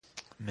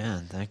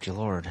Amen. Thank you,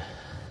 Lord.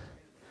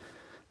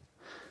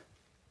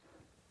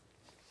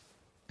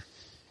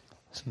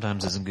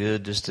 Sometimes it's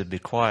good just to be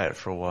quiet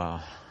for a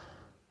while.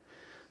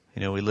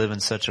 You know, we live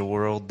in such a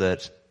world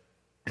that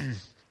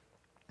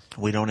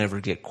we don't ever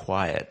get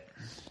quiet.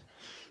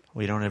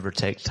 We don't ever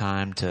take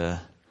time to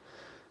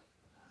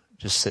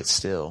just sit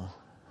still.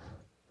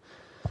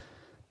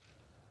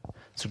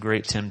 It's a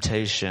great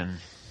temptation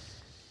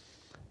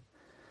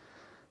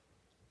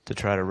to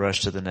try to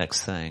rush to the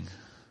next thing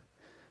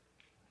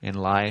in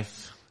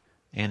life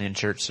and in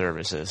church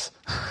services.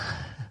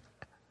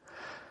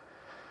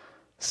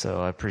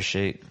 So I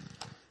appreciate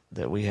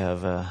that we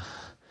have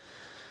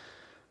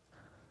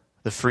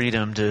the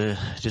freedom to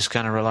just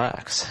kind of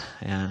relax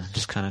and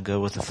just kind of go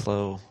with the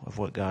flow of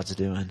what God's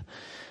doing.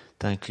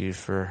 Thank you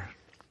for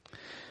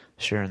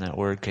sharing that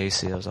word,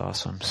 Casey. That was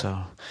awesome. So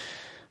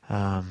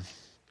I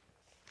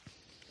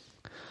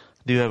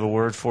do have a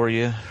word for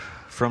you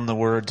from the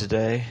word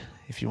today.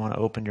 If you want to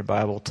open your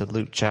Bible to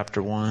Luke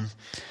chapter 1.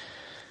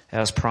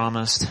 As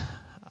promised,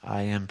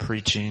 I am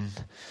preaching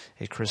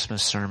a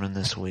Christmas sermon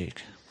this week.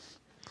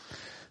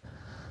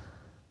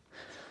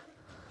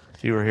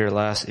 If you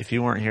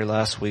weren't here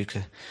last week,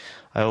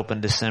 I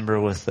opened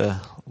December with the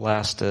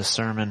last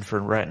sermon for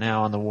right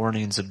now on the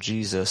warnings of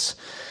Jesus.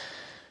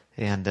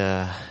 And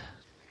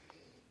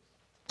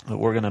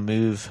we're going to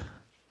move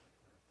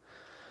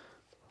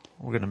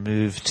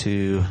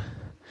to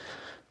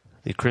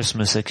the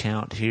Christmas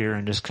account here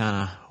and just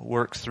kind of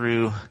work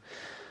through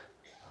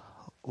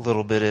a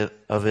little bit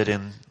of it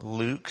in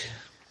Luke.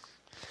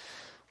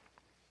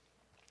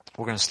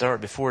 We're going to start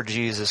before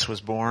Jesus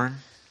was born.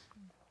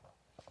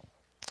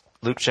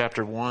 Luke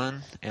chapter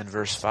 1 and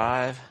verse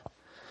 5.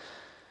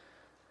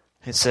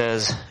 It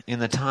says, "In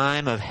the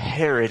time of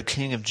Herod,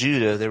 king of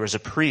Judah, there was a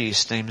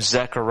priest named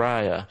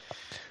Zechariah,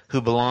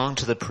 who belonged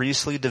to the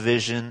priestly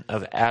division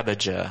of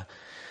Abijah.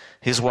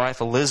 His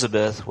wife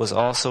Elizabeth was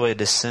also a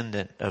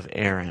descendant of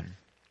Aaron.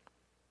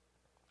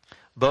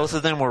 Both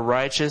of them were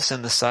righteous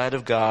in the sight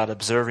of God,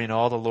 observing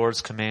all the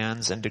Lord's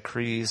commands and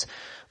decrees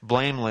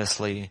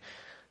blamelessly.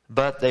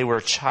 But they were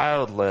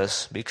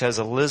childless because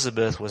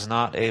Elizabeth was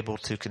not able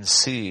to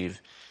conceive,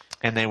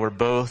 and they were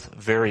both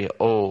very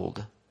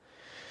old.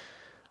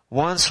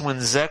 Once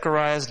when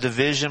Zechariah's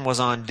division was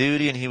on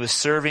duty and he was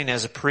serving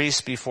as a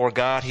priest before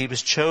God, he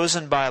was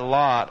chosen by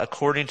Lot,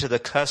 according to the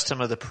custom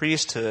of the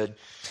priesthood,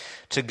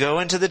 to go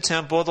into the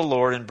temple of the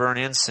Lord and burn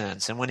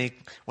incense. And when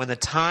the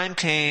time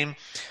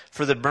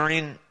for the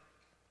burning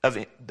of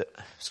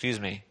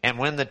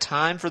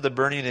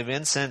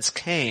incense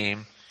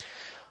came,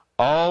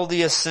 all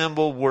the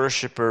assembled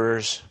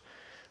worshipers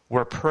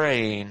were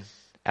praying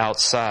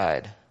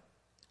outside.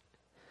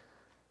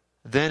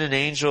 Then an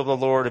angel of the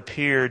Lord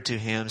appeared to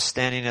him,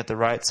 standing at the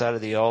right side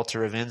of the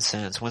altar of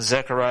incense. When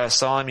Zechariah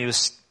saw him, he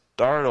was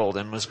startled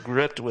and was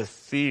gripped with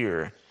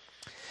fear.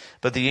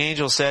 But the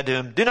angel said to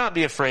him, 'Do not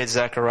be afraid,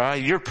 Zechariah.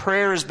 Your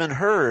prayer has been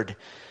heard.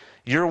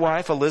 Your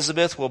wife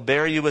Elizabeth will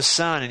bear you a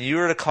son, and you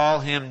are to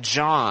call him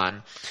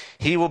John.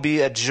 He will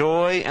be a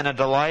joy and a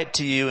delight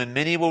to you, and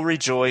many will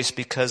rejoice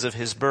because of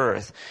his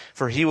birth.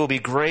 For he will be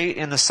great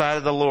in the sight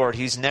of the Lord.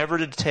 He's never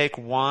to take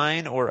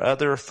wine or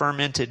other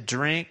fermented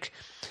drink,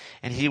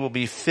 and he will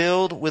be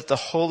filled with the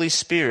Holy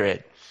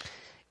Spirit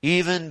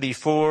even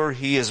before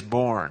he is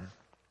born.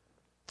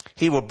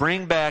 He will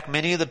bring back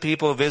many of the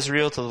people of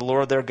Israel to the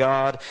Lord their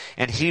God,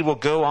 and he will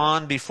go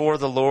on before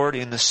the Lord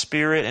in the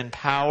spirit and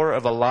power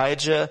of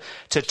Elijah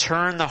to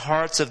turn the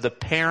hearts of the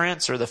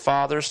parents or the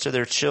fathers to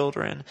their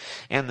children,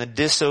 and the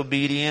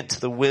disobedient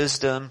to the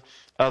wisdom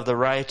of the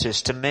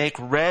righteous, to make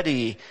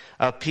ready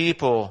a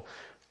people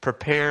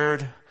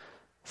prepared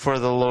for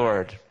the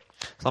Lord."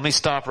 Let me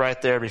stop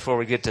right there before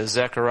we get to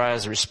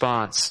Zechariah's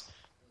response,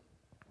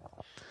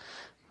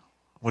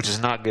 which is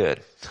not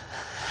good.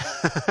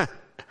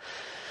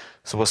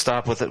 So we'll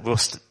stop with it. We'll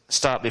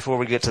stop before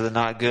we get to the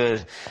not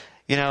good.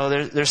 You know,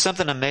 there's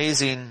something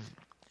amazing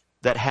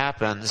that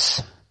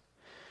happens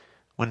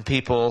when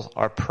people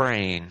are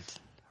praying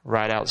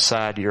right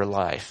outside your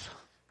life.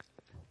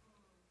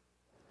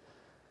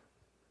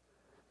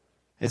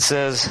 It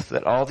says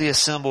that all the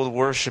assembled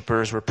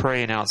worshipers were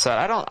praying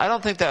outside. I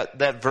don't think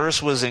that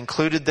verse was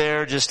included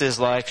there just as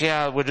like,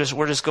 yeah, we're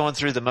just going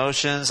through the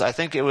motions. I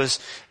think it's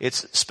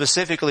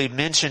specifically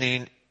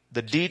mentioning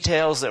the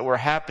details that were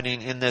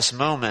happening in this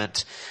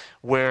moment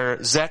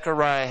where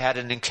Zechariah had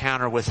an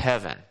encounter with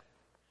heaven.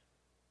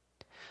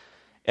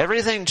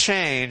 Everything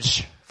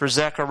changed for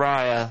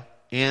Zechariah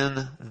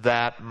in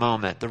that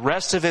moment. The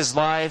rest of his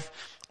life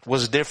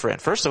was different.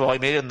 First of all, he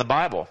made it in the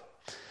Bible.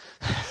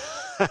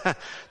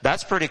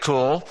 That's pretty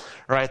cool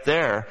right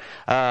there.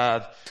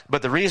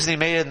 But the reason he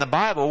made it in the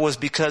Bible was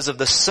because of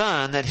the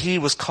son that he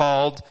was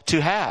called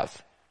to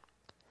have.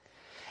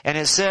 And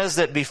it says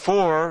that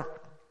before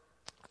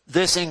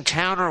this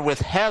encounter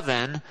with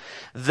heaven,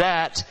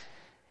 that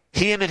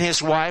him and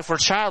his wife were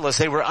childless.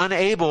 They were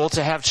unable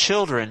to have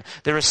children.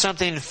 There was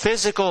something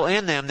physical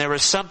in them. There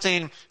was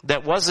something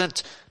that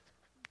wasn't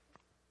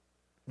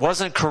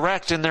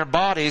correct in their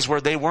bodies where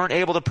they weren't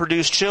able to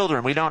produce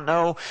children. We don't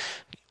know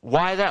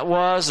why that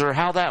was or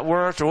how that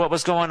worked or what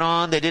was going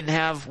on. They didn't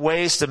have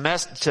ways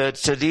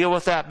to deal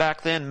with that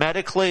back then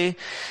medically.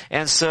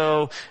 And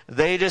so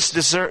they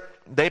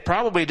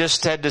probably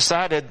just had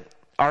decided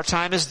our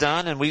time is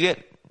done, and we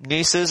get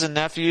nieces and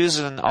nephews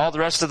and all the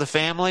rest of the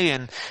family,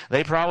 and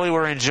they probably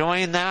were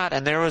enjoying that,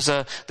 and there was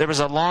a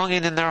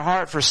longing in their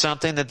heart for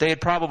something that they had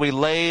probably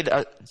laid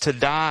to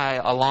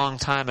die a long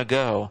time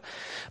ago.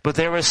 But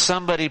there was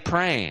somebody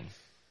praying.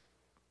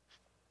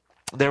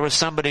 There was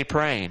somebody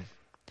praying.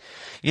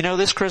 You know,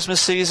 this Christmas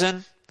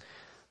season,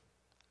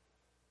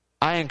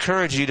 I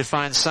encourage you to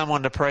find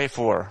someone to pray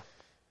for.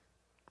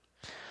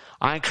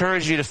 I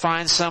encourage you to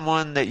find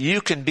someone that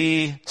you can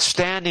be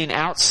standing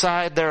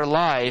outside their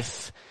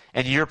life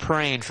and you're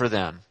praying for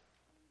them.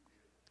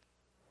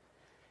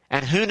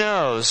 And who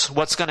knows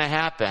what's going to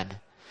happen?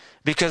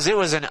 Because it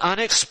was an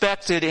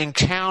unexpected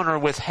encounter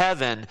with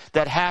heaven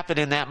that happened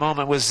in that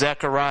moment with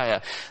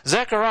Zechariah.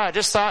 Zechariah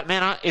just thought,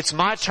 man, it's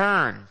my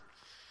turn.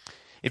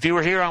 If you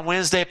were here on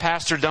Wednesday,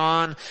 Pastor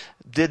Don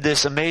did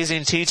this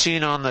amazing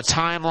teaching on the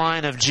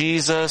timeline of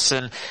Jesus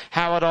and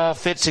how it all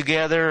fit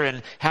together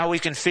and how we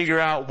can figure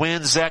out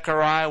when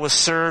Zechariah was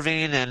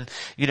serving and,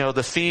 you know,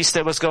 the feast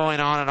that was going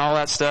on and all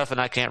that stuff. And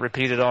I can't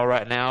repeat it all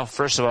right now.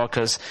 First of all,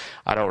 because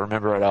I don't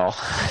remember it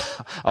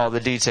all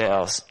the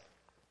details.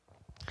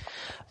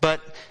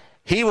 But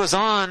he was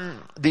on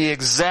the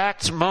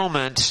exact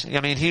moment.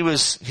 I mean, he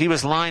was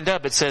lined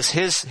up. It says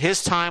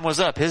his time was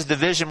up. His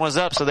division was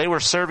up. So they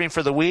were serving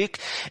for the week,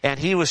 and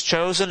he was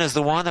chosen as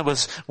the one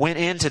that went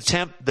into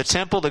the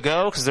temple to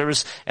go, because there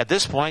was, at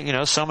this point, you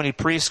know, so many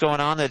priests going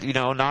on that, you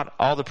know, not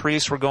all the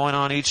priests were going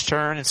on each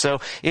turn. And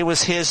so it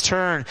was his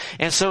turn.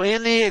 And so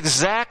in the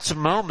exact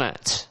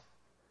moment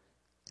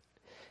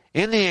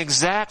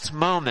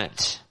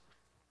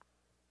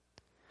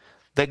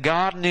that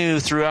God knew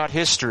throughout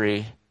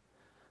history,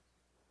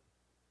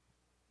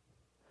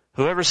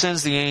 whoever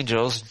sends the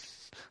angels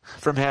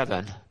from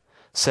heaven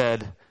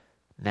said,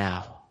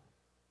 now.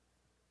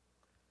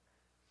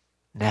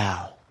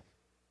 Now's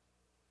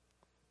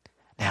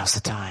the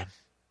time.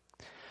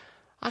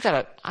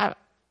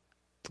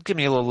 Give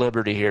me a little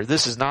liberty here.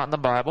 This is not in the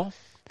Bible.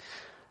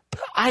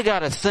 But I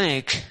gotta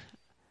think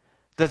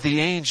that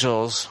the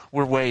angels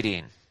were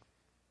waiting.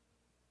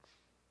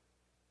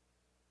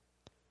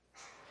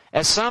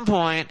 At some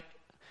point,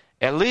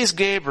 at least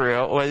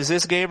Gabriel, is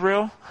this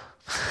Gabriel?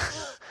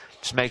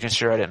 Just making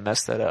sure I didn't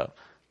mess that up.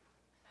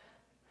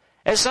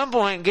 At some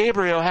point,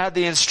 Gabriel had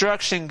the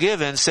instruction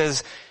given,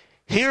 says,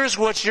 here's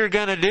what you're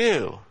going to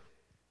do.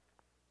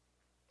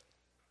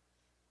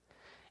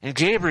 And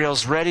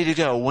Gabriel's ready to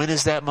go. When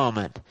is that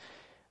moment?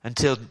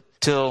 Until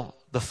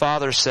the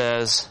Father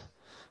says,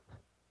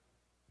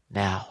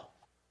 now.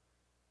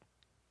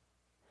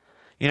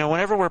 You know,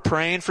 whenever we're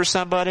praying for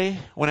somebody,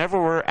 whenever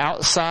we're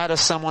outside of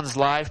someone's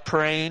life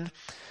praying,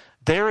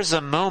 there is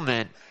a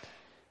moment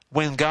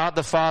when God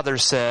the Father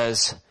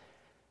says,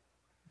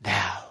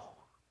 now.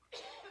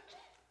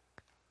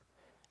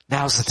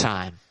 Now's the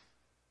time.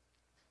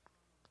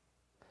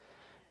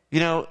 You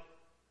know,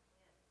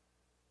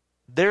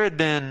 there had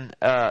been,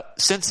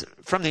 since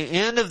from the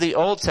end of the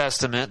Old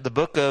Testament, the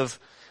book of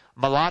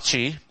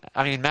Malachi,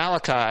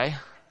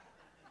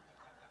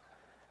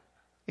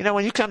 you know,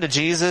 when you come to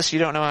Jesus, you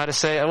don't know how to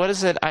say, what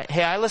is it?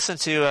 I listened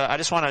to, I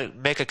just want to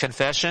make a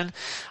confession.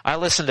 I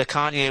listened to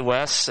Kanye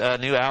West's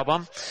new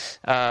album.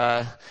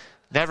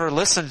 Never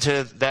listened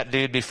to that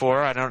dude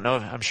before. I don't know.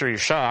 I'm sure you're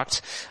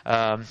shocked.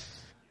 And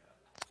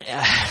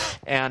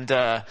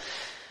it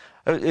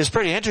was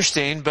pretty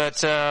interesting,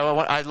 but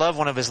I love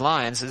one of his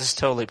lines. This is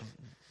totally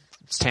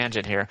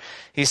tangent here.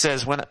 He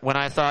says, when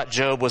I thought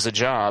Job was a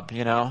job,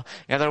 you know.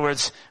 In other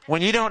words,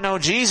 when you don't know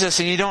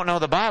Jesus and you don't know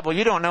the Bible,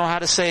 you don't know how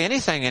to say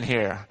anything in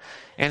here.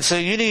 And so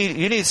you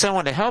need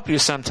someone to help you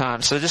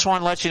sometimes. So I just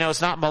want to let you know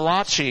it's not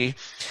Malachi.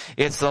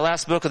 It's the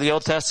last book of the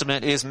Old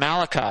Testament is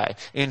Malachi,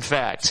 in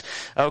fact.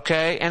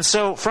 Okay? And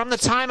so from the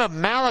time of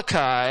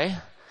Malachi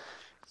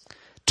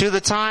to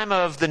the time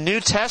of the New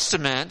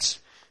Testament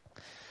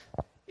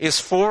is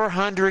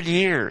 400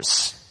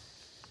 years.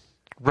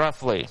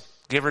 Roughly.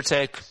 Give or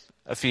take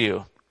a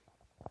few.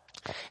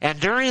 And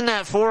during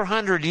that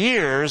 400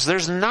 years,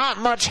 there's not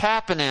much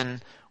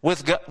happening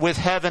with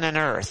heaven and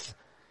earth.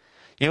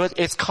 You know,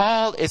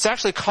 it's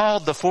actually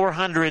called the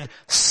 400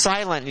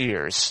 silent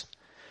years.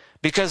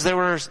 Because there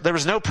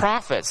was no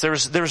prophets. There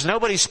was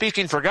nobody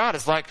speaking for God.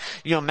 It's like,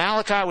 you know,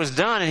 Malachi was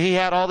done and he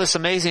had all this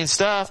amazing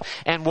stuff.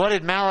 And what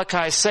did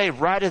Malachi say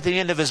right at the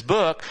end of his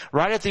book?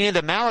 Right at the end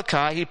of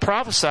Malachi, he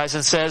prophesies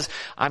and says,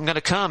 I'm going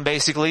to come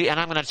basically, and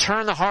I'm going to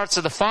turn the hearts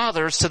of the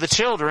fathers to the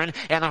children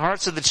and the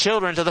hearts of the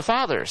children to the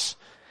fathers.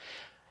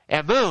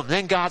 And boom,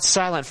 then God's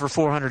silent for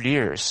 400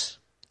 years.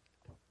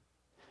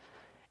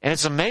 And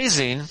it's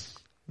amazing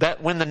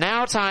that when the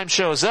now time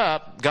shows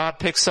up, God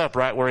picks up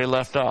right where he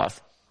left off.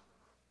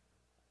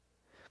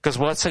 Because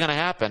what's going to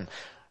happen?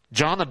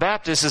 John the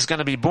Baptist is going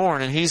to be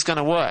born, and he's going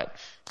to what?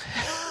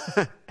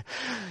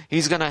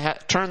 He's going to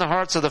turn the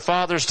hearts of the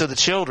fathers to the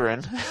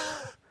children.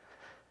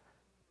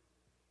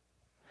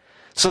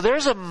 So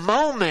there's a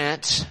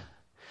moment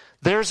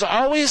There's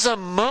always a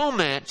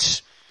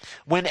moment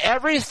when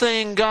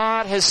everything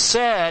God has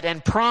said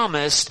and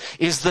promised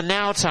is the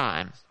now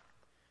time,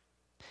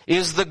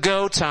 is the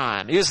go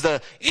time, is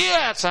the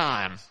yeah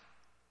time.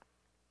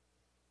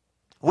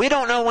 We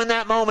don't know when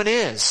that moment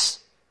is.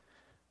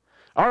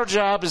 Our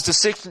job is to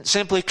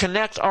simply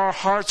connect our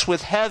hearts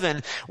with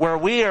heaven, where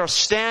we are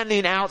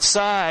standing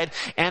outside.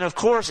 And of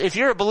course, if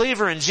you're a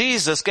believer in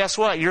Jesus, guess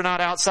what? You're not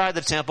outside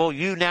the temple.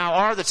 You now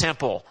are the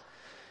temple.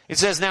 It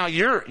says now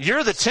you're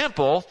the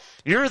temple.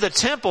 You're the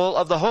temple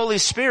of the Holy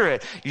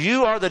Spirit.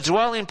 You are the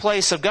dwelling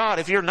place of God.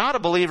 If you're not a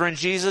believer in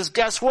Jesus,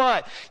 guess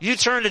what? You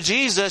turn to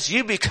Jesus,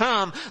 you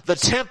become the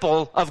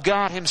temple of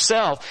God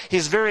Himself.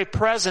 His very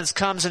presence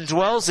comes and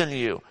dwells in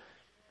you.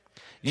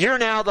 You're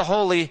now the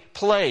holy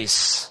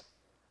place.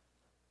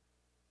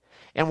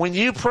 And when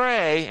you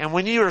pray and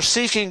when you are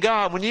seeking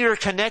God, when you are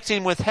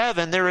connecting with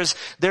heaven, there is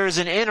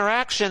an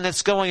interaction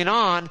that's going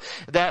on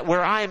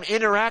where I am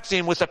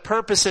interacting with the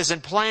purposes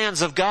and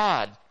plans of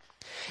God.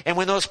 And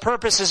when those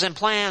purposes and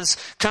plans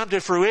come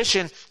to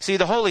fruition, see,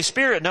 the Holy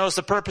Spirit knows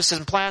the purposes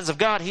and plans of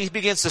God. He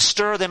begins to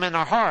stir them in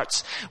our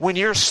hearts. When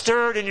you're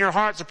stirred in your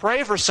heart to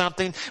pray for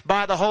something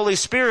by the Holy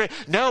Spirit,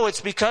 no, it's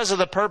because of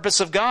the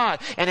purpose of God.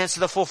 And it's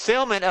the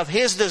fulfillment of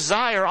His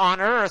desire on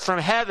earth from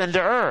heaven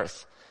to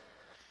earth.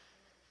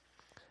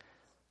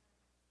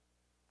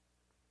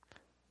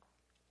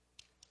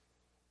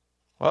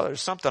 Well,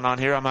 there's something on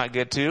here I might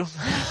get to.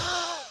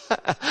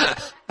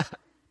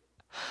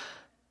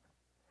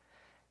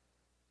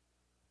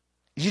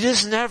 You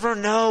just never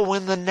know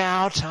when the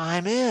now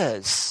time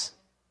is.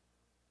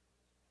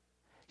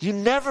 You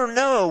never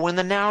know when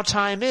the now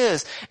time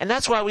is. And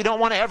that's why we don't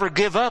want to ever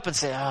give up and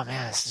say, oh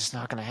man, it's just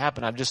not going to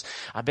happen.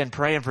 I've been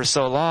praying for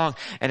so long.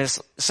 And it's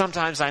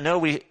sometimes, I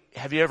know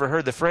have you ever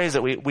heard the phrase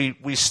that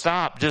we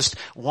stop just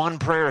one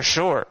prayer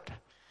short?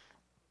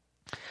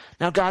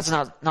 Now God's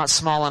not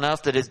small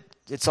enough that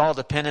it's all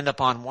dependent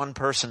upon one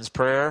person's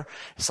prayer.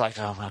 It's like,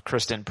 oh, well,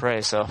 Chris didn't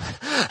pray, so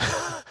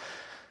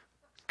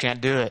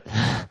can't do it.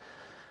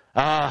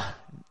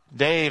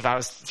 Dave, I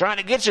was trying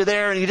to get you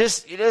there and you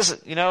just,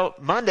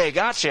 Monday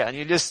got you and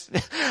you just,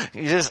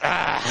 it's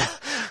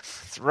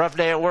a rough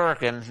day at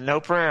work and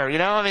no prayer,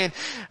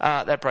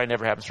 that probably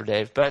never happens for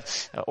Dave,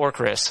 or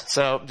Chris.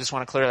 So just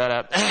want to clear that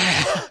up.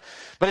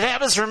 But it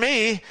happens for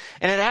me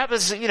and it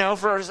happens,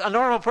 for a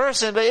normal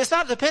person, but it's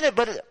not dependent,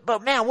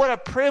 but man, what a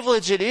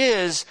privilege it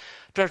is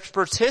to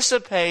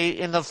participate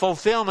in the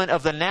fulfillment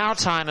of the now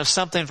time of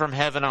something from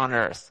heaven on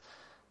earth.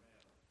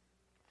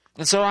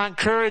 And so I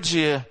encourage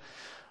you,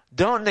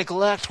 don't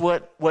neglect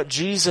what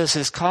Jesus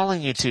is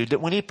calling you to.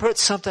 When He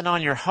puts something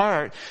on your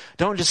heart,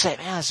 don't just say,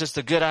 man, it's just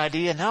a good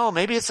idea. No,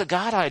 maybe it's a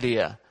God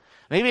idea.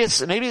 Maybe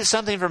it's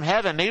something from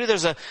heaven. Maybe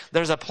there's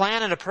a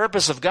plan and a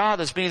purpose of God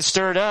that's being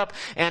stirred up.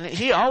 And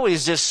He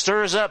always just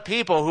stirs up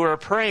people who are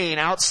praying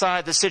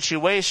outside the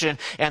situation,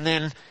 and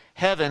then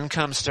heaven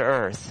comes to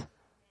earth.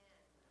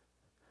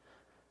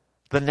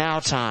 The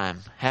now time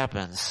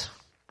happens.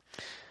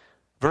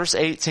 Verse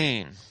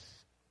 18.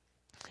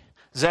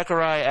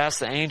 Zechariah asked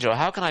the angel,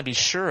 how can I be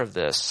sure of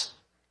this?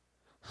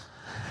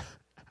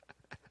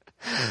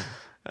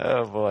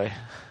 Oh boy.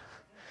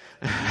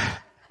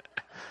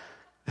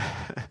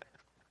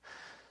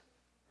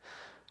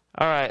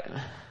 All right.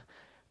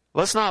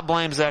 Let's not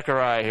blame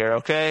Zechariah here,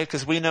 okay?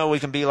 Because we know we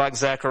can be like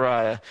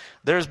Zechariah.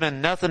 There's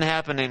been nothing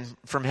happening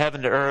from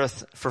heaven to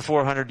earth for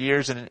 400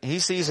 years, and he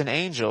sees an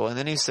angel, and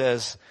then he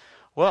says,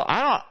 well,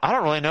 I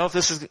don't really know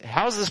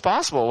how is this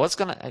possible?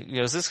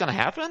 Is this gonna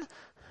happen?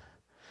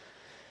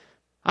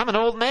 I'm an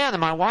old man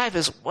and my wife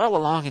is well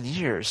along in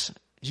years.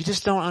 You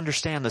just don't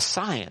understand the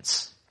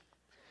science.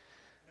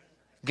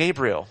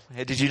 Gabriel,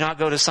 did you not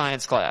go to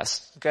science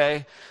class?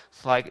 Okay?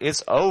 Like,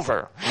 it's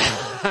over.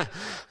 And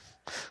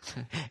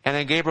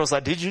then Gabriel's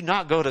like, did you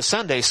not go to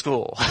Sunday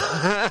school?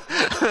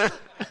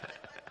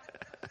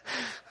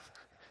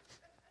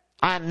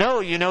 I know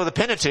you know the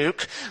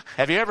Pentateuch.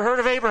 Have you ever heard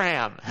of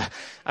Abraham?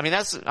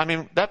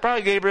 That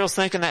probably Gabriel's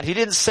thinking that. He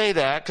didn't say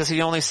that because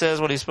he only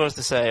says what he's supposed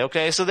to say.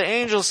 Okay, so the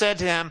angel said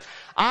to him,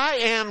 I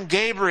am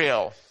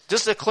Gabriel.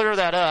 Just to clear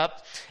that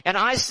up. And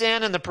I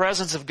stand in the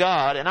presence of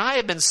God, and I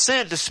have been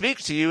sent to speak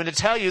to you and to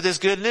tell you this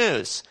good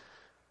news.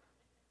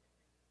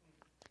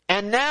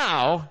 And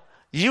now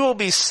you will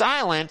be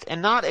silent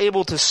and not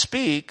able to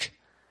speak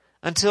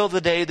until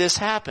the day this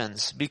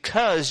happens,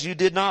 because you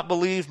did not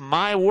believe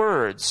my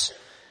words,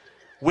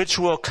 which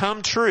will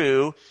come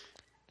true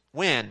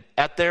when?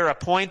 At their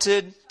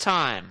appointed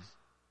time.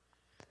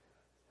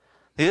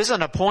 It is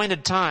an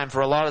appointed time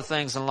for a lot of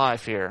things in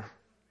life here.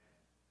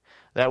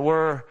 That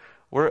we're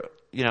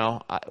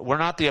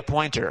not the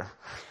appointer.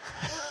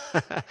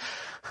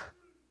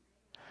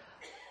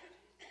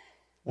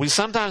 We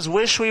sometimes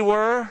wish we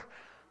were,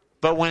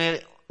 but when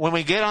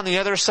we get on the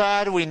other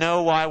side, we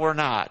know why we're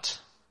not.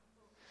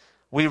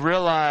 we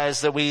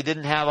realize that we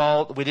didn't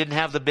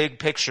have the big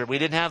picture. We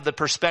didn't have the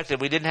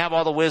perspective. We didn't have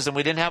all the wisdom.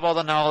 We didn't have all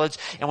the knowledge.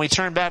 And we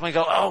turn back and we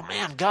go, oh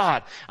man,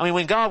 God. I mean,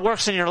 when God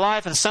works in your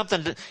life and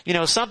something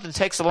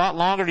takes a lot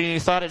longer than you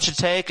thought it should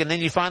take, and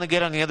then you finally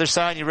get on the other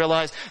side and you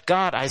realize,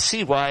 God, I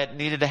see why it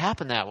needed to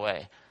happen that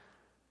way.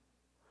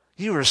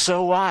 You are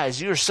so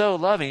wise. You are so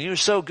loving. You are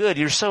so good.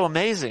 You're so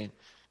amazing.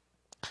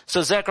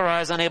 So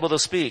Zechariah is unable to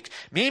speak.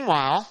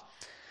 Meanwhile,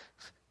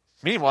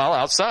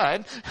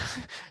 outside,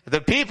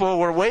 the people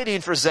were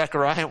waiting for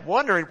Zechariah,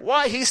 wondering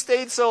why he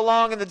stayed so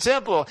long in the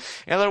temple.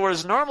 In other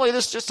words, normally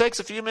this just takes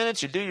a few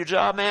minutes. You do your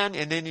job, man,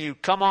 and then you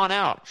come on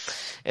out.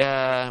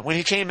 When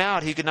he came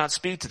out, he could not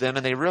speak to them,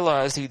 and they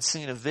realized he'd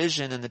seen a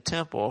vision in the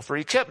temple, for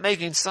he kept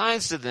making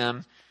signs to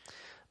them,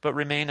 but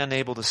remained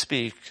unable to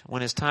speak.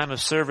 When his time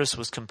of service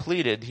was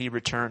completed, he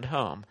returned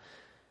home.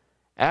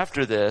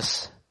 After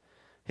this,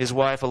 his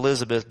wife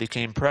Elizabeth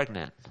became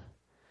pregnant,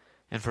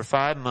 and for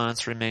 5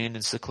 months remained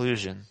in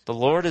seclusion. The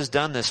Lord has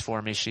done this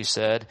for me, she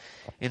said.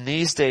 In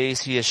these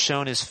days he has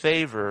shown his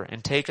favor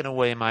and taken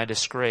away my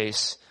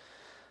disgrace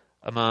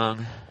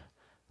among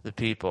the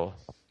people.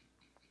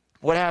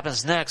 What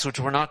happens next, which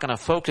we're not going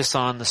to focus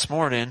on this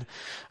morning,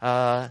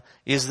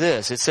 is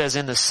this. It says,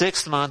 in the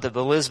 6th month of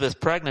Elizabeth's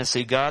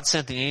pregnancy, God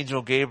sent the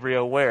angel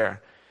Gabriel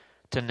where?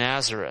 To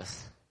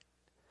Nazareth.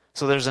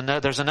 So there's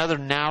another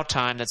now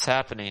time that's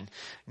happening.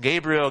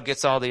 Gabriel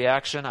gets all the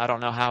action. I don't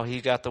know how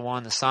he got the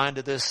one assigned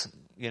to this,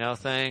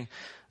 thing,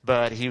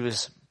 but he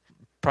was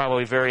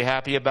probably very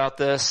happy about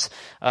this,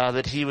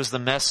 that he was the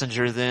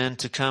messenger then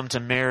to come to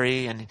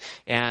Mary,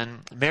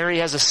 and Mary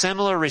has a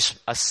similar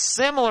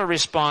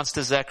response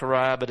to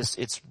Zechariah, but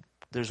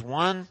there's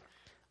one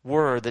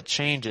word that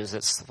changes.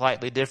 It's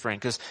slightly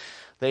different, because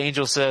the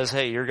angel says,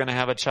 hey, you're going to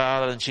have a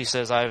child. And she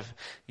says, I've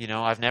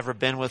never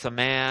been with a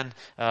man.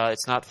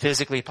 It's not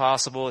physically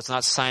possible. It's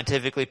not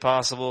scientifically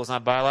possible. It's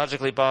not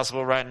biologically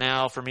possible right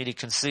now for me to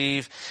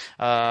conceive.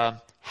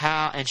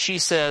 And she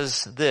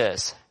says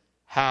this,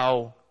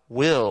 how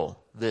will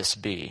this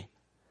be?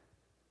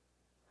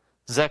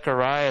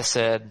 Zechariah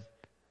said,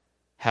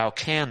 how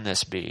can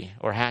this be?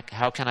 Or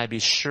how can I be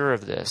sure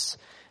of this?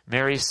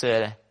 Mary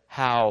said,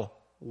 how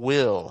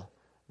will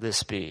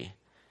this be?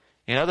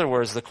 In other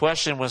words, the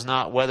question was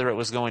not whether it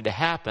was going to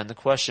happen. The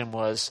question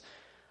was,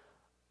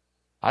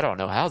 I don't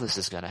know how this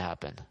is going to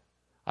happen.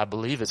 I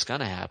believe it's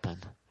going to happen,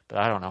 but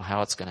I don't know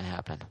how it's going to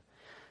happen.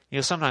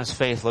 Sometimes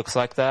faith looks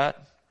like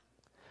that.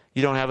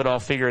 You don't have it all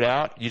figured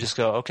out. You just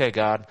go, okay,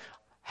 God,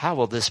 how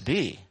will this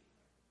be?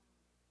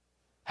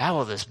 How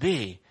will this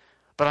be?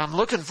 But I'm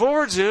looking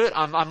forward to it.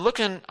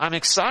 I'm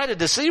excited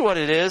to see what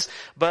it is,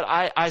 but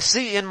I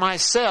see in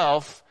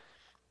myself,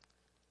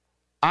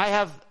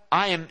 I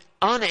am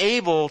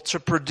unable to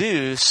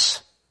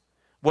produce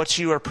what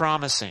you are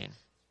promising.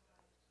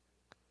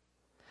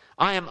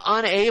 I am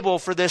unable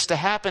for this to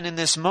happen in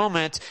this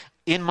moment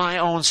in my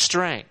own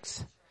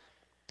strength.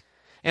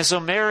 And so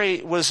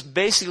Mary was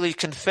basically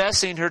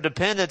confessing her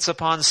dependence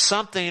upon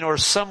something or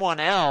someone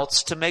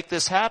else to make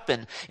this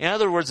happen. In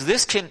other words,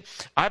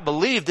 I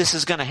believe this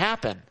is going to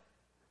happen,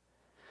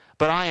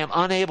 but I am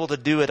unable to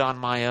do it on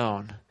my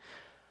own.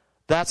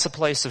 That's a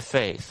place of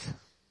faith.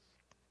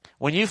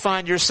 When you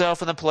find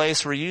yourself in a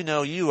place where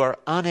you are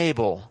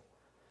unable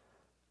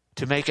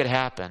to make it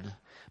happen,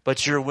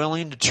 but you're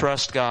willing to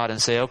trust God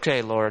and say,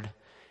 okay, Lord,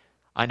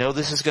 I know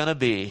this is going to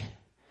be,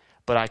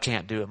 but I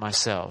can't do it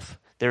myself.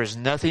 There is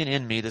nothing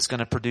in me that's going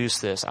to produce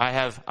this. I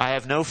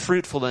have no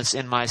fruitfulness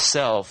in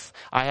myself.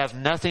 I have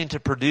nothing to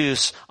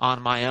produce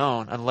on my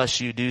own unless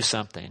you do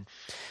something.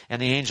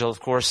 And the angel, of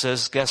course,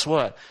 says, guess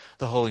what?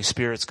 The Holy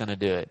Spirit's going to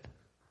do it.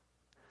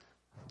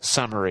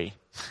 Summary.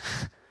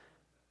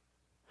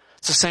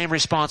 It's the same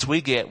response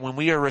we get when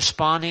we are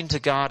responding to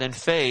God in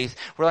faith.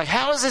 We're like,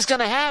 how is this going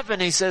to happen?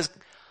 He says,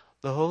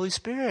 the Holy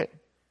Spirit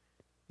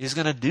is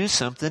going to do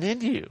something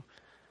in you.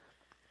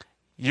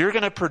 You're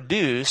going to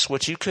produce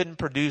what you couldn't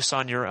produce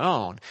on your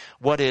own.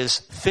 What is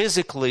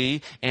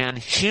physically and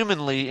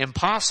humanly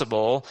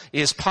impossible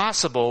is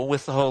possible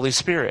with the Holy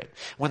Spirit.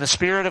 When the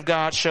Spirit of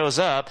God shows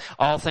up,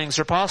 all things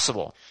are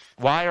possible.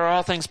 Why are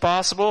all things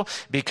possible?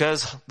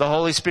 Because the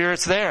Holy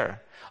Spirit's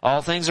there.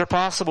 All things are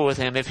possible with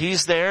Him. If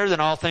He's there, then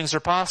all things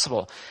are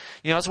possible.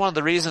 It's one of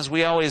the reasons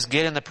we always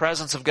get in the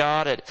presence of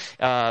God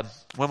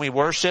when we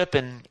worship,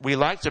 and we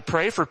like to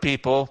pray for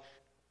people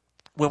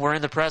when we're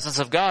in the presence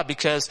of God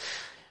because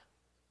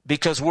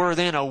we're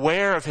then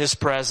aware of His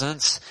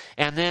presence,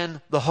 and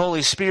then the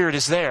Holy Spirit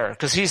is there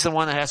because He's the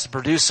one that has to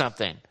produce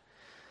something.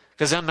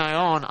 Because on my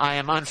own, I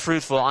am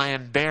unfruitful. I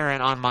am barren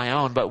on my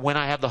own. But when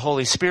I have the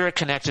Holy Spirit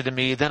connected to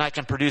me, then I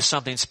can produce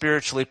something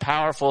spiritually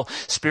powerful,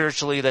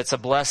 spiritually that's a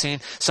blessing,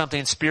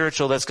 something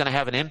spiritual that's going to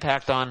have an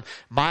impact on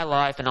my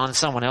life and on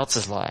someone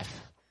else's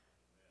life.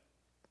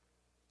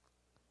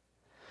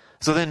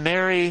 So then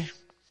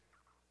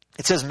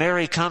it says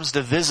Mary comes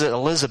to visit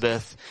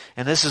Elizabeth,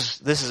 and this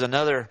is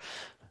another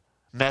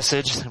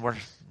message.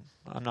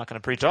 I'm not going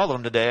to preach all of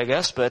them today, I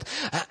guess, but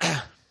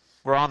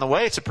we're on the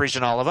way to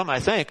preaching all of them,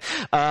 I think.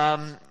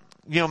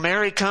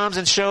 Mary comes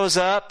and shows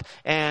up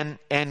and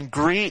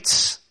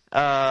greets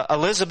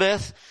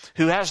Elizabeth,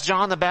 who has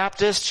John the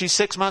Baptist. She's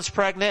 6 months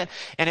pregnant,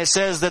 and it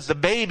says that the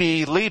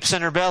baby leaps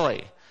in her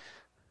belly.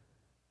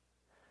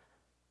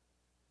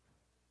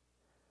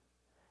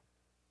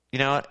 You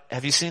know,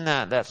 have you seen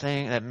that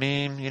thing, that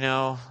meme,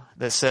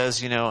 that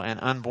says, an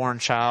unborn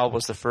child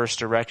was the first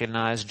to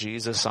recognize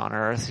Jesus on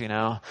earth,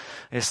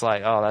 It's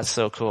like, oh, that's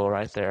so cool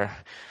right there.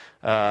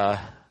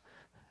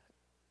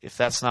 If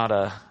that's not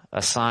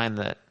a sign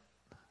that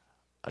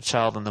a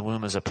child in the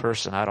womb is a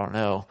person, I don't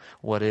know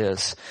what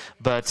is.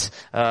 But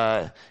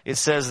it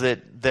says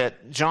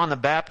that John the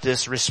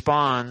Baptist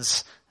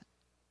responds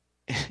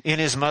in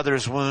his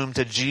mother's womb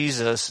to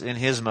Jesus in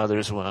his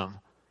mother's womb.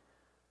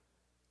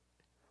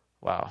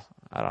 Wow.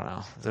 I don't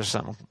know. There's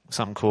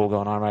something cool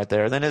going on right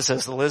there. Then it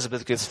says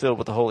Elizabeth gets filled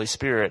with the Holy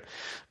Spirit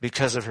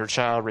because of her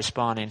child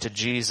responding to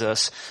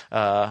Jesus,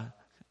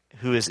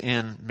 who is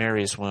in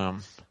Mary's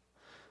womb.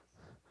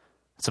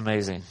 It's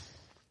amazing.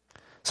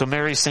 So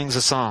Mary sings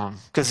a song.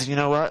 Because you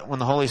know what? When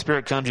the Holy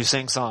Spirit comes, you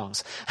sing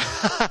songs.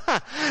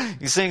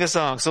 You sing a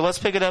song. So let's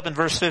pick it up in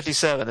verse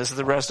 57. This is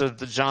the rest of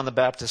the John the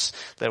Baptist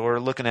that we're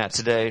looking at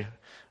today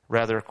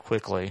rather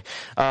quickly.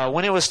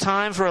 When it was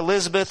time for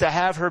Elizabeth to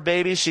have her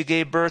baby, she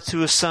gave birth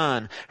to a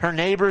son. Her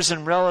neighbors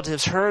and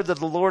relatives heard that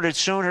the Lord had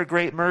shown her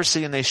great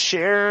mercy, and they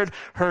shared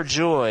her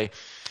joy.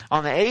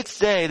 On the 8th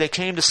day, they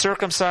came to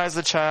circumcise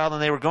the child,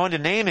 and they were going to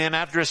name him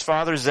after his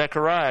father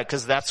Zechariah,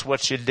 because that's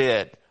what you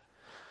did.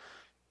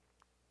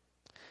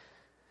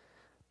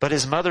 But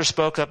his mother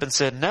spoke up and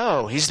said,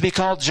 "No, he's to be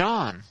called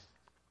John."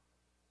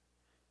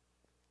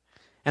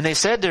 And they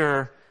said to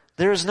her,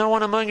 "There is no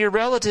one among your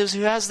relatives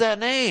who has that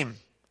name."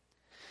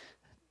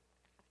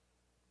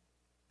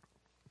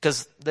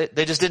 Because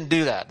they just didn't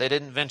do that. They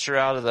didn't venture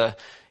out of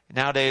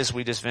nowadays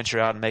we just venture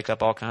out and make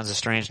up all kinds of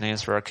strange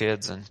names for our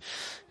kids and,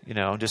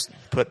 just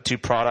put two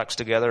products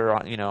together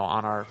on,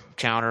 on our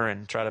counter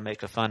and try to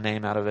make a fun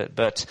name out of it.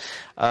 But,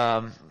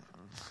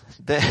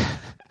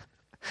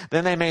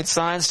 then they made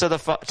signs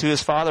to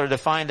his father to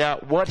find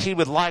out what he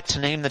would like to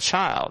name the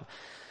child.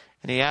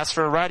 And he asked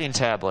for a writing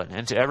tablet.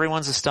 And to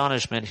everyone's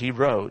astonishment, he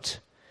wrote,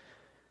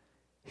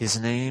 "His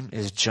name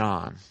is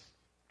John."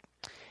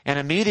 And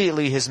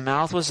immediately his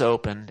mouth was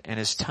opened and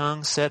his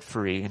tongue set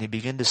free, and he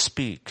began to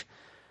speak,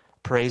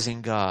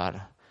 praising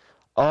God.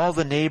 All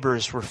the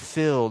neighbors were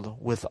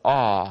filled with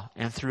awe,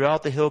 and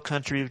throughout the hill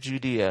country of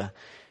Judea,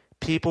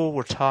 people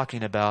were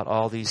talking about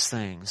all these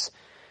things.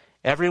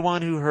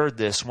 Everyone who heard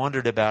this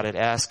wondered about it,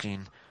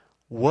 asking,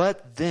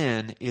 "What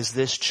then is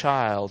this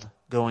child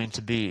going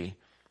to be?"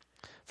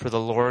 For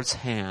the Lord's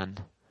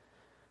hand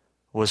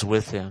was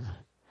with him.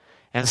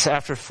 And so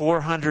after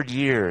 400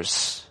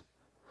 years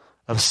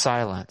of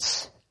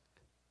silence,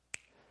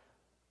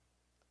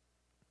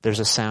 there's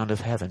a sound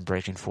of heaven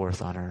breaking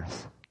forth on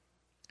earth.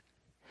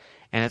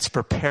 And it's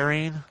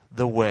preparing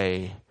the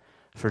way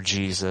for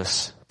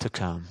Jesus to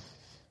come.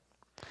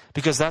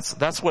 Because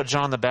that's what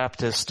John the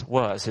Baptist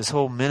was. His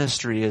whole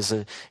ministry as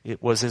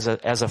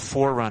a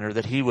forerunner,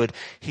 that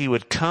he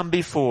would come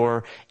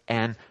before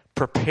and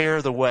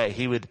prepare the way.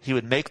 He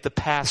would make the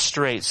path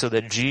straight so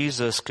that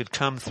Jesus could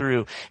come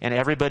through and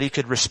everybody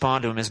could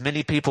respond to him. As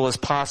many people as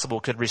possible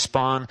could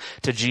respond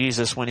to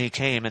Jesus when he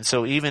came. And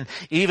so even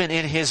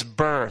in his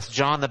birth,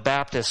 John the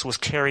Baptist was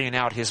carrying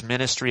out his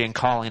ministry and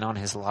calling on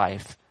his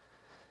life.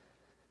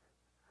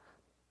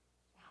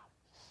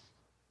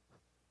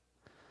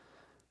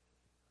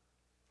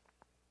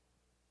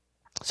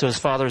 So his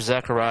father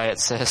Zechariah, it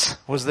says,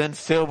 was then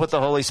filled with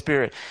the Holy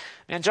Spirit.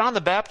 And John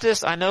the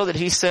Baptist, I know that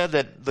he said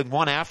that the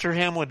one after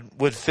him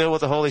would fill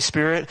with the Holy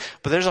Spirit,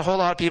 but there's a whole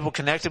lot of people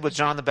connected with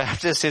John the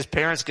Baptist. His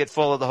parents get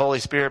full of the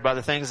Holy Spirit by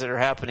the things that are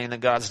happening that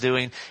God's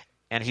doing,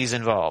 and he's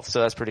involved.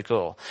 So that's pretty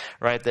cool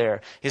right there.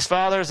 His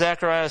father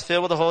Zechariah is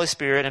filled with the Holy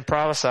Spirit and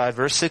prophesied,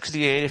 verse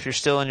 68, if you're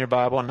still in your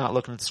Bible, I'm not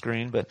looking at the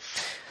screen, but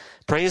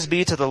praise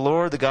be to the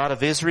Lord, the God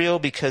of Israel,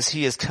 because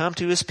he has come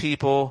to his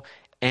people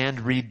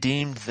and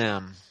redeemed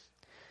them.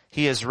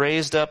 He has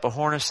raised up a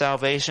horn of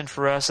salvation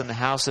for us in the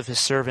house of his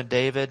servant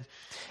David,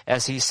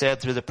 as he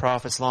said through the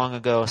prophets long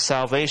ago,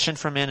 salvation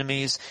from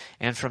enemies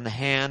and from the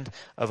hand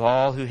of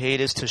all who hate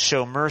us, to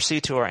show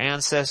mercy to our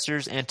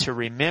ancestors and to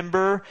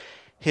remember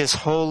his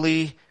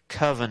holy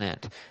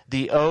covenant,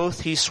 the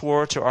oath he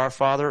swore to our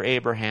father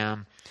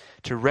Abraham,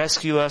 to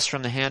rescue us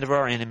from the hand of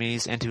our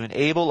enemies and to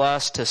enable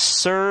us to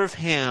serve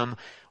him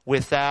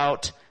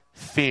without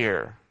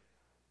fear,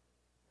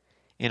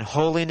 in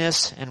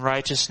holiness and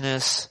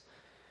righteousness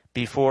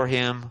before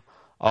him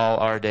all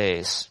our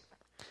days.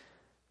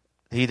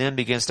 He then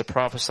begins to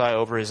prophesy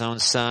over his own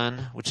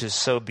son, which is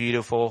so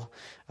beautiful,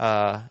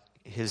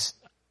 his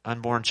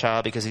unborn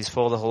child, because he's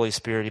full of the Holy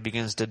Spirit. He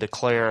begins to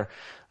declare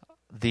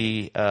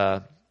the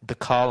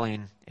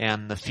calling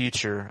and the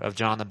future of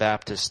John the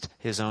Baptist,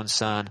 his own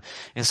son.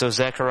 And so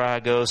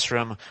Zechariah goes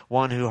from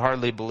one who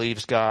hardly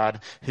believes God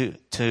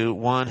to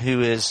one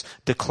who is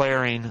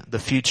declaring the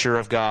future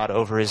of God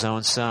over his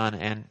own son,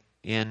 and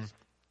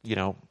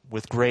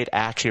with great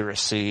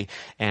accuracy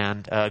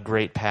and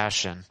great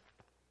passion.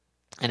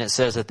 And it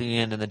says at the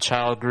end, and the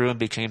child grew and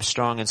became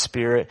strong in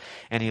spirit,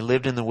 and he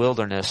lived in the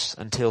wilderness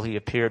until he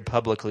appeared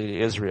publicly to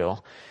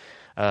Israel.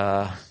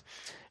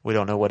 We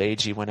don't know what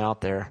age he went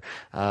out there,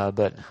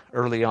 but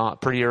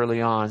pretty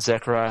early on,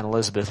 Zechariah and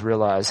Elizabeth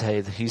realized,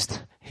 hey,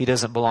 he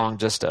doesn't belong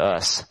just to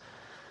us.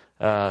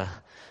 Have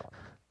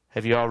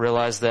you all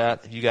realized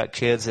that? You got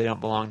kids, they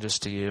don't belong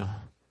just to you.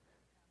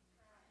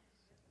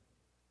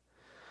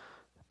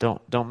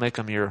 Don't make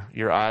them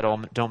your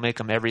idol. Don't make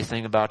them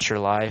everything about your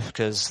life,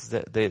 because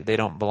they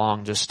don't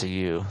belong just to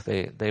you.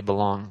 They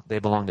belong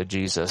to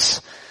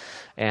Jesus.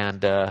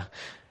 And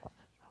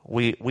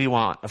we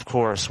want, of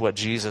course, what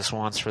Jesus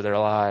wants for their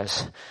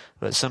lives,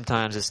 but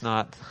sometimes it's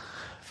not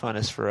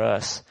funnest for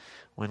us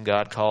when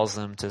God calls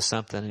them to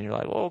something and you're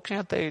like, well,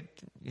 can't they,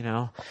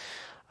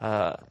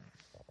 why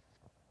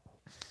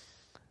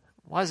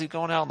is he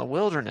going out in the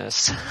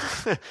wilderness?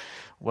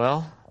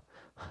 Well,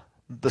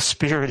 the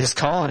Spirit is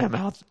calling him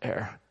out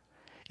there,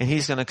 and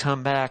he's going to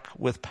come back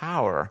with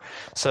power.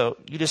 So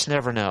you just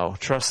never know.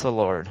 Trust the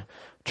Lord.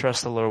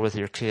 Trust the Lord with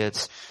your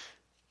kids.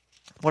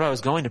 What I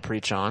was going to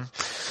preach on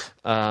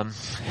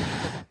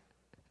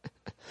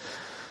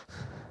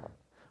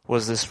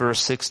was this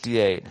verse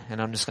 68, and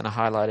I'm just going to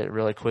highlight it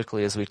really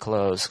quickly as we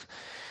close,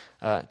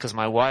 because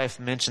my wife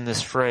mentioned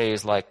this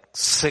phrase like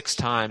 6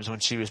 times when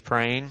she was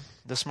praying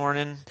this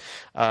morning,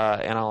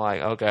 and I'm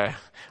like, okay,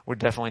 we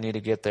definitely need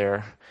to get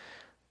there.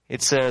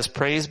 It says,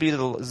 praise be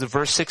to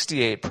verse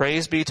 68,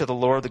 praise be to the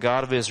Lord, the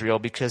God of Israel,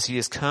 because he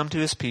has come to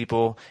his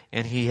people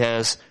and he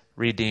has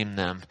redeemed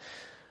them.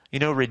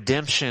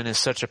 Redemption is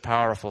such a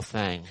powerful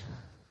thing.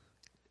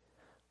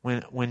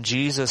 When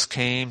Jesus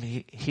came,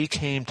 he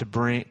came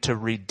to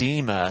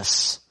redeem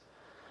us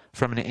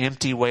from an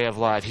empty way of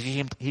life.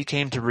 He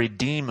came to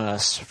redeem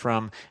us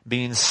from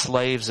being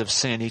slaves of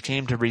sin. He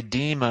came to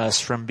redeem us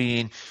from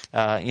being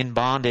in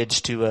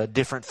bondage to a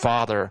different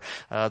father,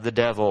 the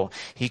devil.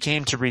 He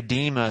came to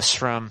redeem us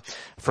from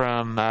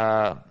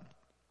our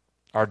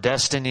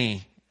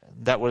destiny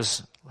that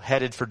was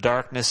headed for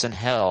darkness and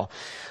hell.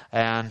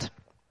 And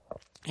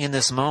in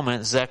this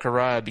moment,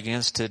 Zechariah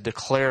begins to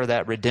declare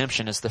that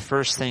redemption. It's the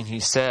first thing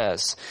he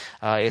says.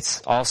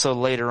 It's also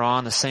later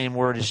on, the same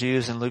word is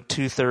used in Luke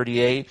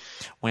 2:38,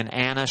 when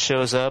Anna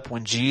shows up,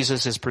 when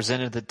Jesus is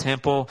presented at the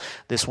temple.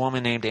 This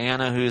woman named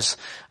Anna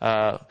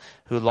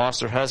who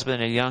lost her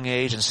husband at a young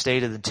age and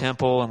stayed at the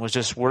temple and was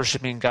just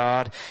worshiping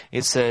God.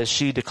 It says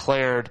she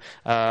declared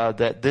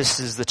that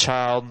this is the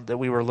child that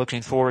we were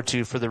looking forward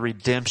to for the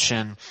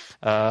redemption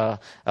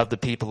of the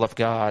people of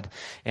God.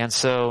 And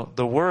so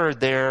the word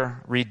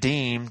there,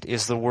 redeemed,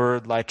 is the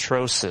word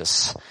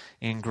litrosis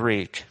in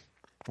Greek,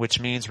 which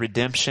means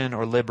redemption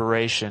or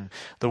liberation.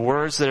 The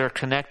words that are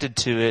connected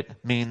to it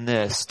mean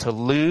this: to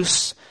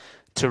loose,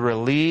 to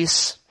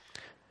release,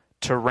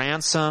 to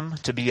ransom,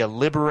 to be a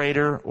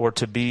liberator, or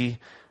to be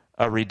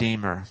a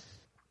redeemer.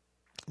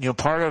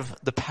 Part of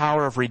the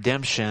power of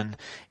redemption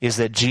is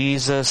that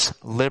Jesus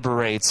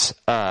liberates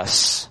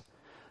us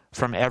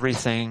from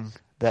everything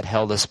that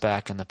held us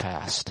back in the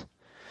past.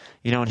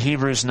 In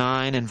Hebrews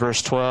 9 and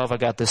verse 12, I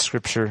got this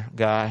scripture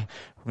guy.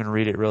 I'm going to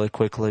read it really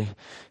quickly.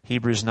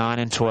 Hebrews 9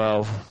 and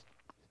 12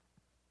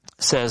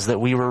 says that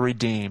we were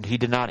redeemed.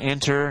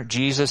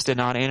 Jesus did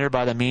not enter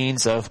by the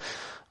means of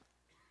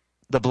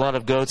the blood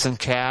of goats and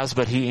calves,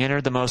 but he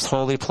entered the most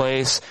holy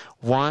place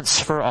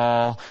once for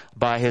all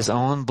by his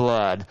own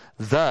blood,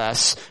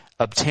 thus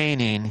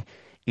obtaining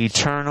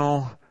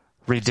eternal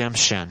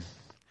redemption,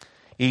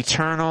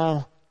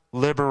 eternal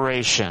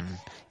liberation,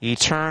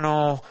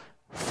 eternal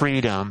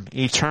freedom,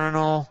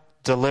 eternal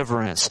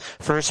deliverance.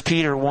 1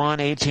 Peter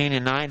 1:18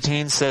 and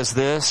 19 says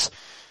this: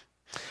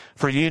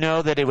 for you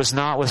know that it was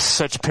not with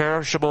such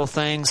perishable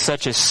things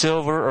such as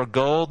silver or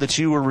gold that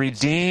you were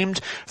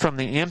redeemed from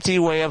the empty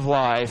way of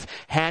life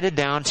handed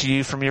down to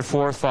you from your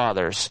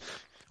forefathers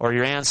or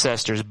your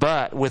ancestors,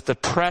 but with the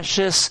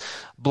precious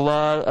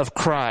blood of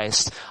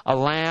Christ, a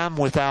lamb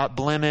without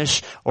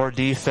blemish or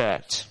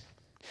defect.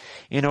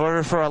 In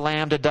order for a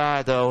lamb to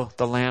die, though,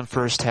 the lamb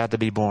first had to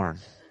be born.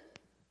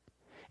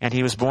 And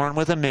he was born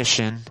with a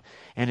mission,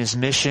 and his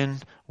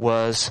mission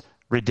was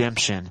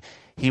redemption.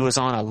 He was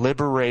on a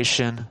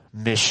liberation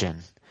mission.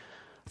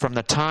 From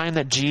the time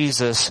that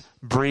Jesus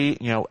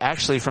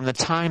from the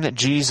time that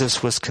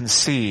Jesus was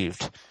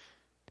conceived,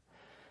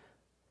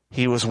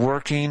 he was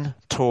working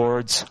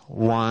towards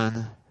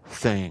one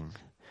thing: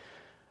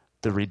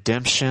 the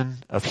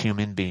redemption of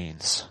human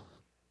beings.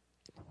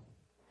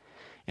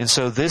 And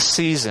so this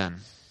season,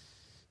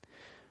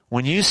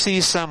 when you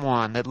see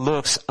someone that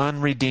looks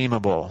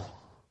unredeemable,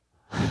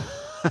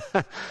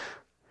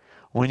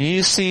 when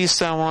you see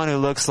someone who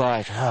looks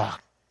like, oh,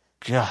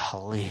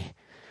 golly,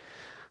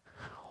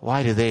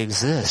 why do they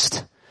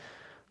exist?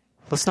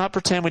 Let's not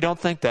pretend we don't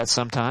think that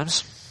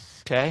sometimes,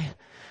 okay?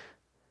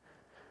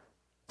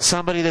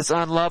 Somebody that's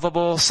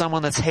unlovable,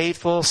 someone that's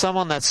hateful,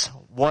 someone that's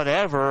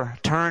whatever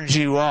turns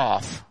you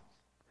off.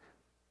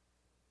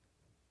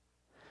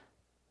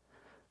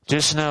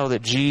 Just know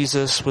that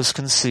Jesus was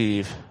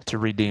conceived to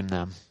redeem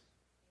them.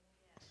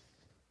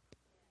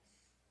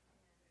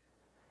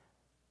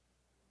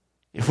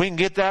 If we can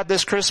get that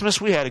this Christmas,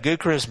 we had a good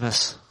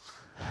Christmas.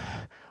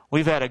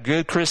 We've had a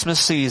good Christmas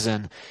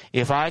season.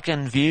 If I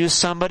can view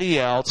somebody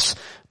else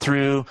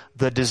through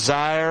the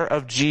desire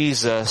of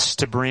Jesus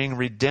to bring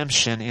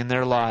redemption in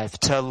their life,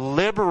 to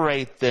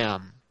liberate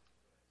them,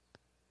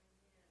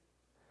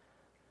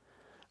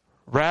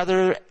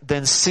 rather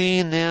than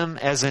seeing them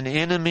as an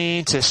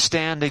enemy to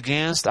stand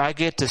against, I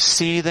get to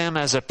see them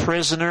as a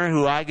prisoner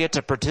who I get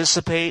to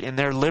participate in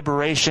their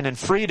liberation and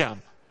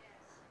freedom.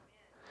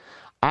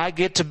 I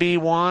get to be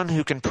one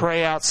who can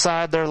pray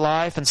outside their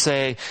life and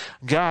say,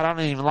 God, I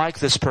don't even like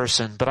this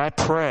person, but I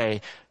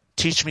pray,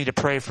 teach me to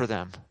pray for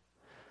them.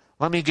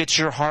 Let me get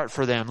your heart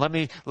for them. Let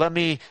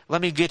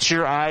me get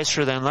your eyes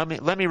for them.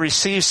 Let me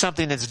receive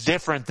something that's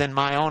different than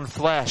my own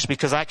flesh,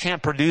 because I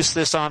can't produce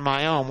this on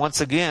my own. Once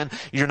again,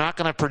 you're not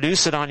going to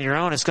produce it on your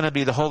own. It's going to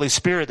be the Holy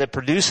Spirit that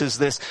produces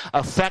this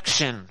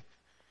affection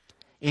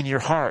in your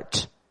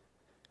heart.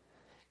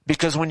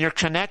 Because when you're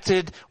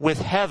connected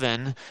with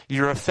heaven,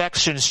 your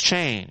affections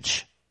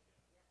change.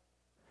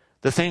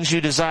 The things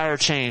you desire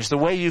change. The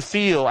way you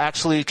feel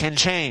actually can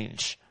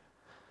change.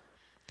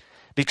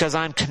 Because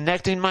I'm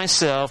connecting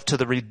myself to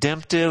the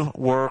redemptive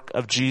work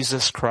of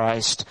Jesus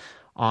Christ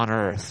on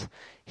earth.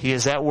 He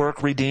is at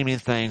work redeeming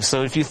things.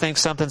 So if you think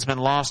something's been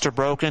lost or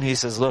broken, He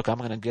says, look, I'm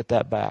going to get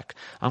that back.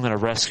 I'm going to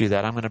rescue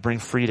that. I'm going to bring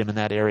freedom in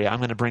that area. I'm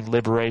going to bring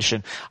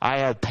liberation. I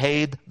have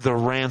paid the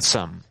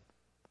ransom.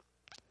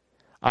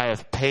 I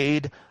have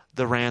paid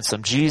the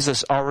ransom.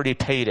 Jesus already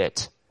paid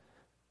it.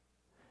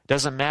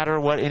 Doesn't matter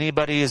what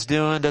anybody is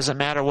doing. Doesn't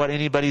matter what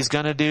anybody's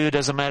going to do.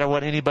 Doesn't matter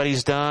what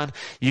anybody's done.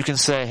 You can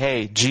say,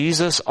 hey,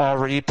 Jesus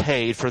already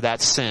paid for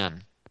that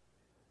sin.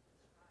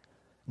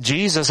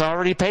 Jesus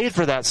already paid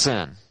for that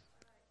sin.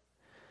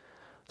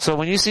 So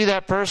when you see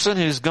that person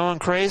who's going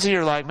crazy,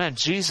 you're like, man,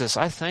 Jesus,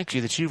 I thank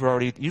you that you've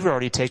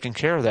already taken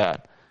care of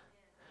that.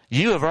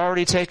 You have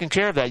already taken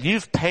care of that.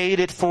 You've paid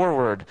it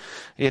forward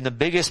in the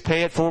biggest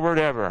pay it forward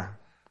ever.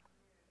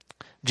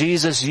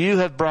 Jesus, you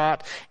have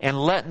brought, and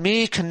let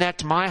me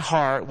connect my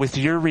heart with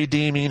your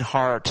redeeming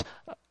heart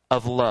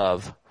of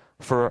love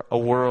for a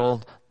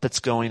world that's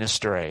going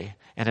astray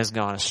and has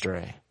gone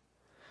astray.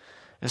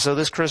 And so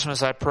this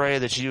Christmas, I pray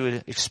that you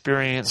would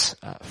experience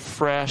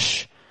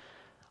fresh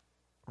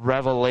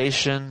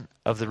revelation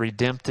of the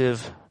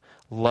redemptive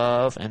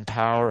love and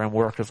power and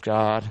work of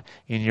God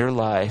in your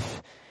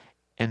life.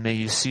 And may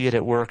you see it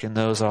at work in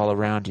those all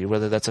around you,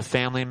 whether that's a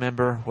family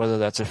member, whether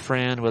that's a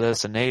friend, whether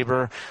that's a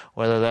neighbor,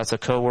 whether that's a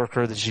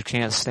coworker that you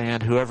can't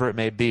stand, whoever it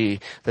may be,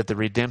 that the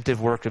redemptive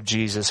work of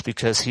Jesus,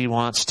 because He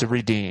wants to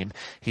redeem,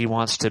 He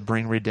wants to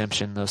bring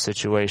redemption in those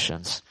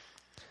situations.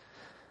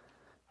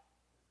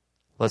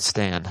 Let's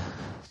stand.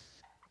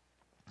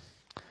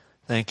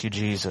 Thank you,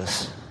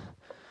 Jesus.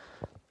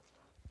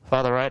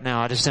 Father, right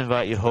now I just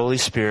invite you, Holy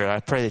Spirit, I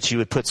pray that you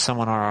would put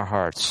someone on our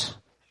hearts.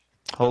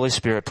 Holy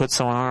Spirit, put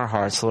someone on our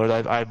hearts. Lord,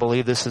 I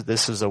believe this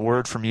is a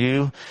word from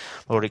you.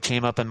 Lord, it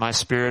came up in my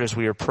spirit as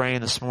we were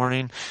praying this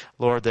morning.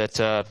 Lord,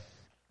 that,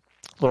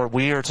 Lord,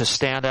 we are to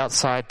stand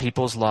outside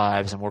people's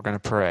lives and we're going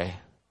to pray.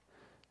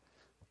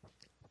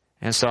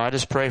 And so I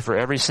just pray for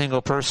every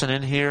single person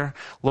in here,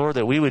 Lord,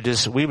 that we would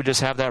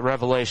just have that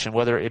revelation,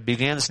 whether it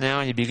begins now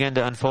and you begin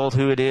to unfold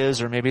who it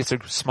is, or maybe it's a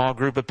small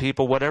group of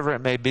people, whatever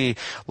it may be.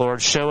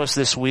 Lord, show us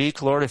this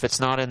week, Lord, if it's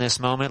not in this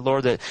moment,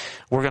 Lord, that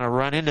we're going to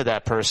run into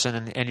that person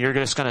and you're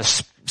just going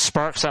to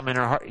spark something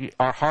in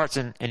our hearts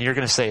and you're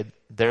going to say,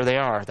 there they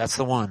are. That's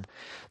the one.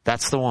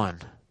 That's the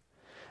one.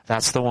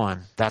 That's the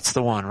one. That's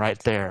the one right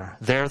there.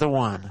 They're the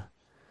one.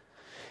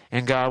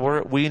 And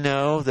God, we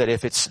know that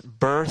if it's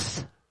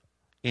birth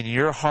in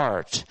your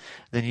heart,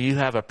 then you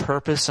have a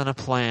purpose and a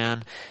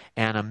plan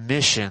and a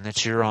mission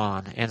that you're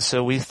on. And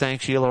so we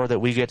thank you, Lord, that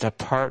we get to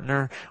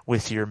partner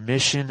with your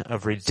mission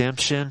of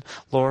redemption,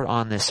 Lord,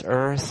 on this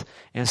earth.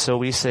 And so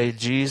we say,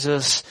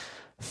 Jesus,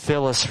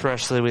 fill us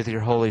freshly with your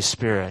Holy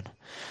Spirit,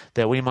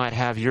 that we might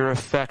have your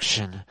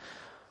affection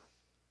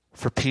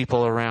for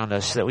people around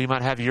us, that we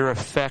might have your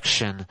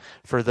affection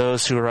for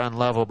those who are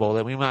unlovable,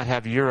 that we might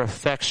have your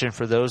affection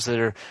for those that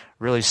are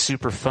really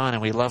super fun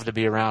and we love to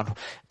be around.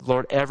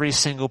 Lord, every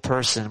single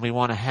person, we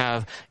want to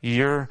have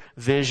your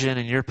vision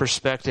and your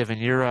perspective and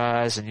your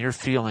eyes and your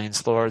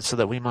feelings, Lord, so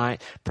that we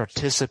might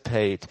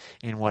participate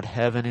in what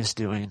heaven is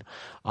doing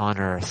on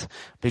earth.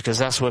 Because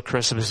that's what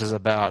Christmas is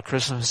about.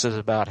 Christmas is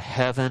about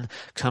heaven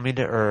coming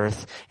to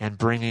earth and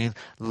bringing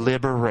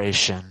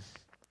liberation.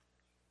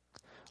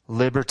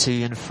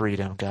 Liberty and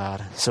freedom,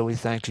 God. So we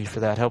thank you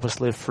for that. Help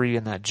us live free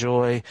in that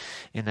joy,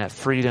 in that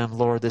freedom,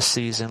 Lord, this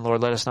season. Lord,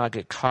 let us not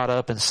get caught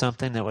up in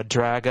something that would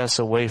drag us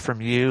away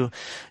from you.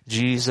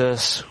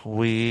 Jesus,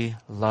 we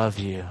love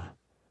you.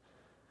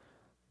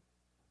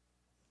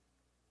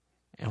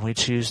 And we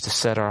choose to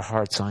set our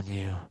hearts on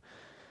you.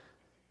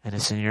 And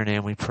it's in your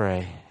name we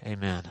pray.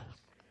 Amen.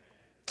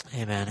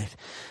 Amen.